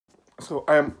So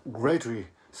I am greatly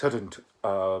saddened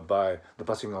by the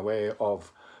passing away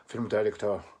of film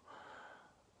director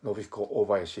Nobuhiko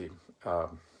Obayashi.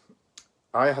 Um,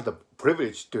 I had the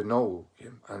privilege to know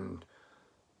him and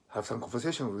have some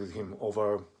conversation with him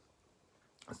over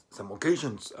some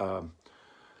occasions,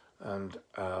 and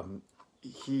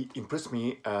he impressed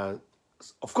me,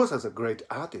 of course, as a great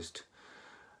artist,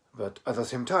 but at the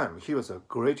same time, he was a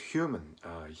great human.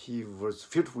 He was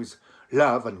filled with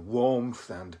love and warmth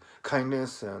and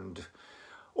kindness, and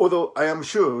although I am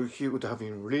sure he would have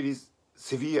been really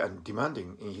severe and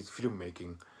demanding in his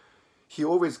filmmaking, he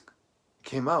always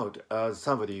came out as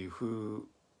somebody who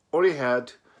only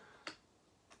had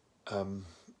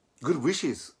good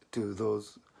wishes to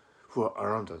those who are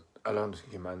around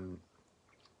him, and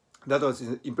that was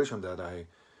the impression that I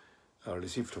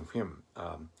received from him.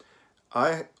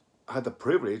 I had the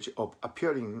privilege of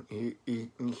appearing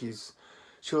in his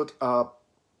short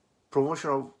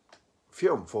promotional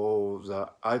film for the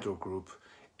idol group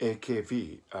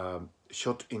AKB,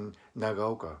 shot in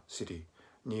Nagaoka City,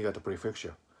 Niigata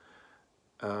Prefecture.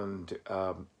 And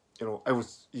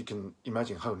you can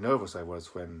imagine how nervous I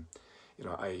was when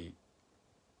I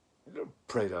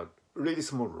played a really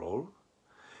small role,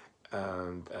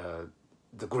 and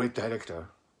the great director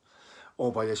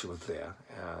Obayashi was there,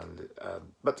 and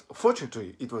but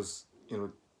fortunately it was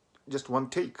just one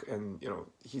take, and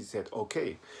he said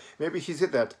okay. Maybe he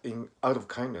said that in out of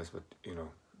kindness, but I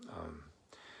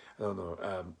don't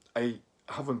know. I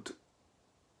haven't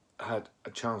had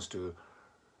a chance to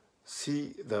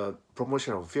see the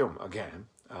promotional film again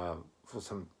for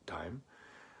some time,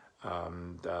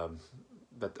 and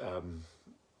but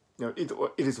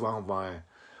it is one of my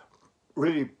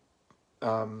really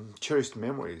cherished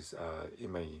memories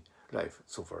in my life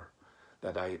so far,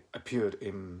 that I appeared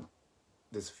in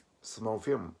this small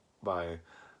film by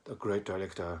the great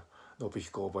director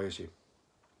Nobuhiko Obayashi.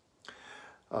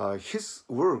 His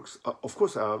works, of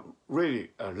course, are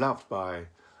really loved by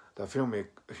the film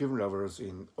lovers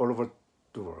in all over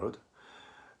the world.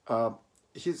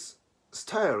 His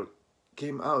style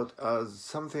came out as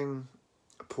something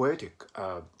poetic.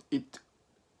 It,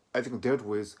 I think, dealt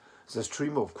with the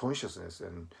stream of consciousness,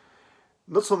 and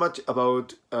not so much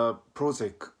about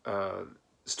prosaic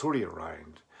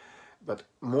storyline, but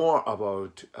more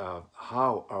about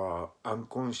how our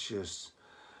unconscious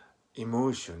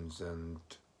emotions and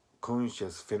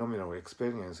conscious phenomenal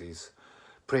experiences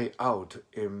play out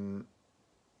in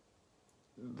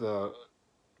the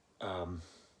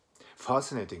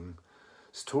fascinating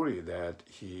story that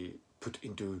he put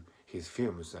into his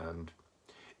films. And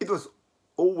it was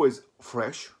always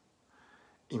fresh,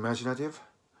 imaginative,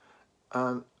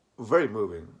 and very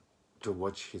moving to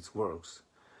watch his works.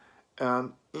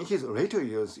 And in his later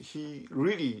years, he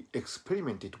really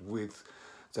experimented with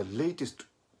the latest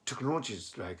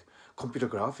technologies like computer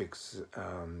graphics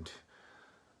and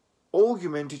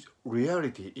augmented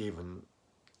reality, even,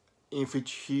 in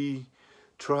which he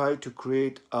tried to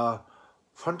create a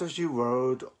fantasy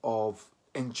world of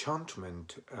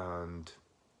enchantment and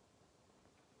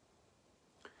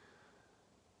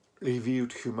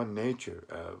revealed human nature,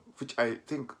 which I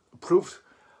think proved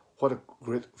what a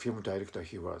great film director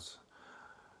he was.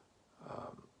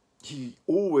 He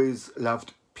always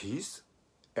loved peace,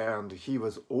 and he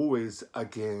was always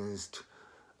against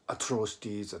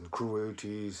atrocities and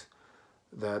cruelties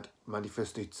that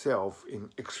manifest itself in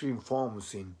extreme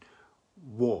forms in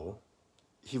war.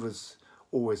 He was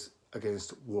always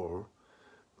against war,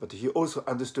 but he also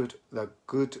understood the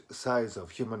good sides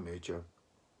of human nature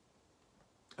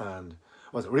and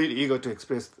was really eager to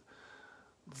express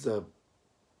the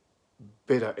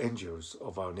better angels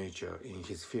of our nature in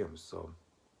his films. So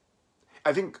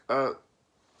I think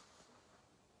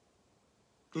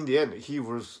in the end, he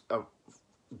was a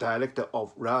director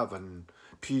of love and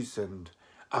peace and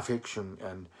affection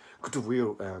and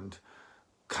goodwill and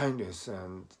kindness,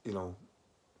 and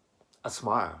a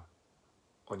smile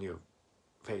on your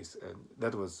face, and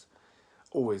that was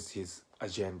always his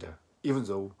agenda, even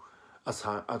though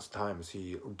at times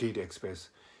he did express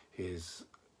his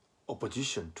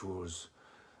opposition towards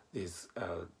this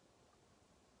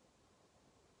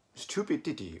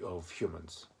stupidity of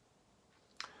humans.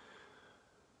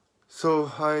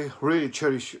 So I really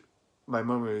cherish my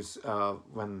memories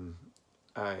when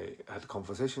I had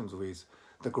conversations with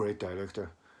the great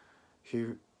director. He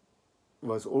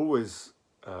was always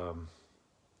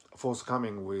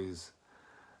forthcoming with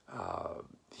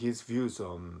his views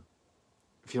on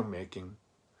filmmaking,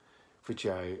 which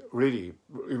I really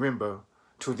remember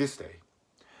to this day.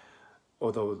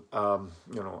 Although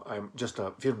I'm just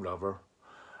a film lover,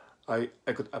 I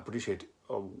could appreciate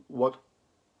what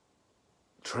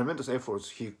tremendous efforts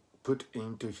he put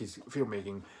into his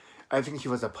filmmaking. I think he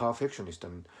was a perfectionist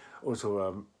and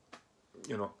also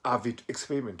avid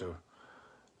experimenter,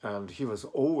 and he was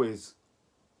always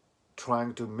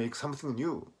trying to make something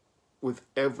new with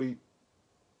every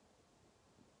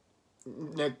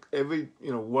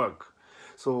work.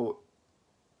 So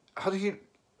how did he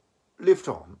lived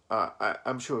on?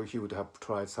 I'm sure he would have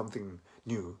tried something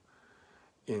new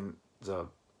in the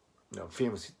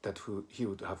films that he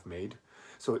would have made.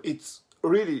 So it's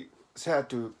really sad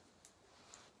to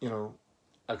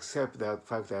accept that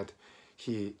fact that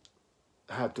he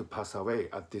had to pass away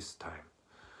at this time.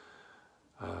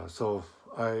 So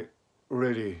I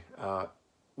really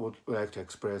would like to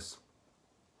express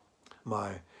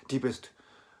my deepest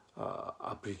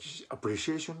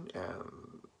appreciation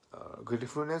and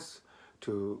gratefulness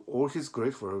to all his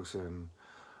great works and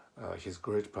his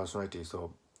great personality.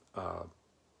 So,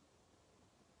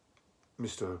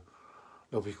 Mr.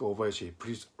 Nobuhiko Obayashi,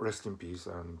 please rest in peace,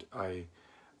 and I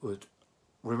would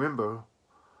remember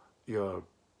your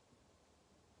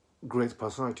great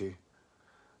personality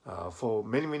for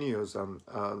many, many years, and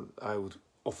I would,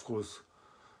 of course,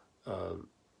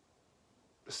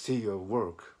 see your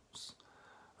work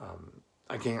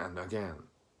again and again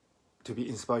to be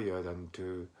inspired and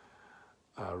to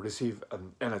receive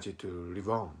an energy to live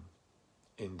on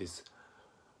in this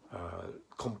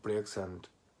complex and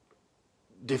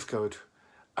difficult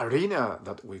arena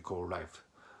that we call life.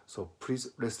 So please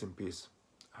rest in peace,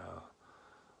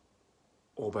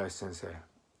 Obayashi Sensei.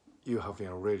 You have been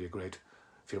a really great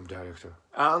film director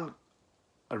and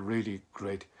a really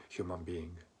great human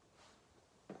being.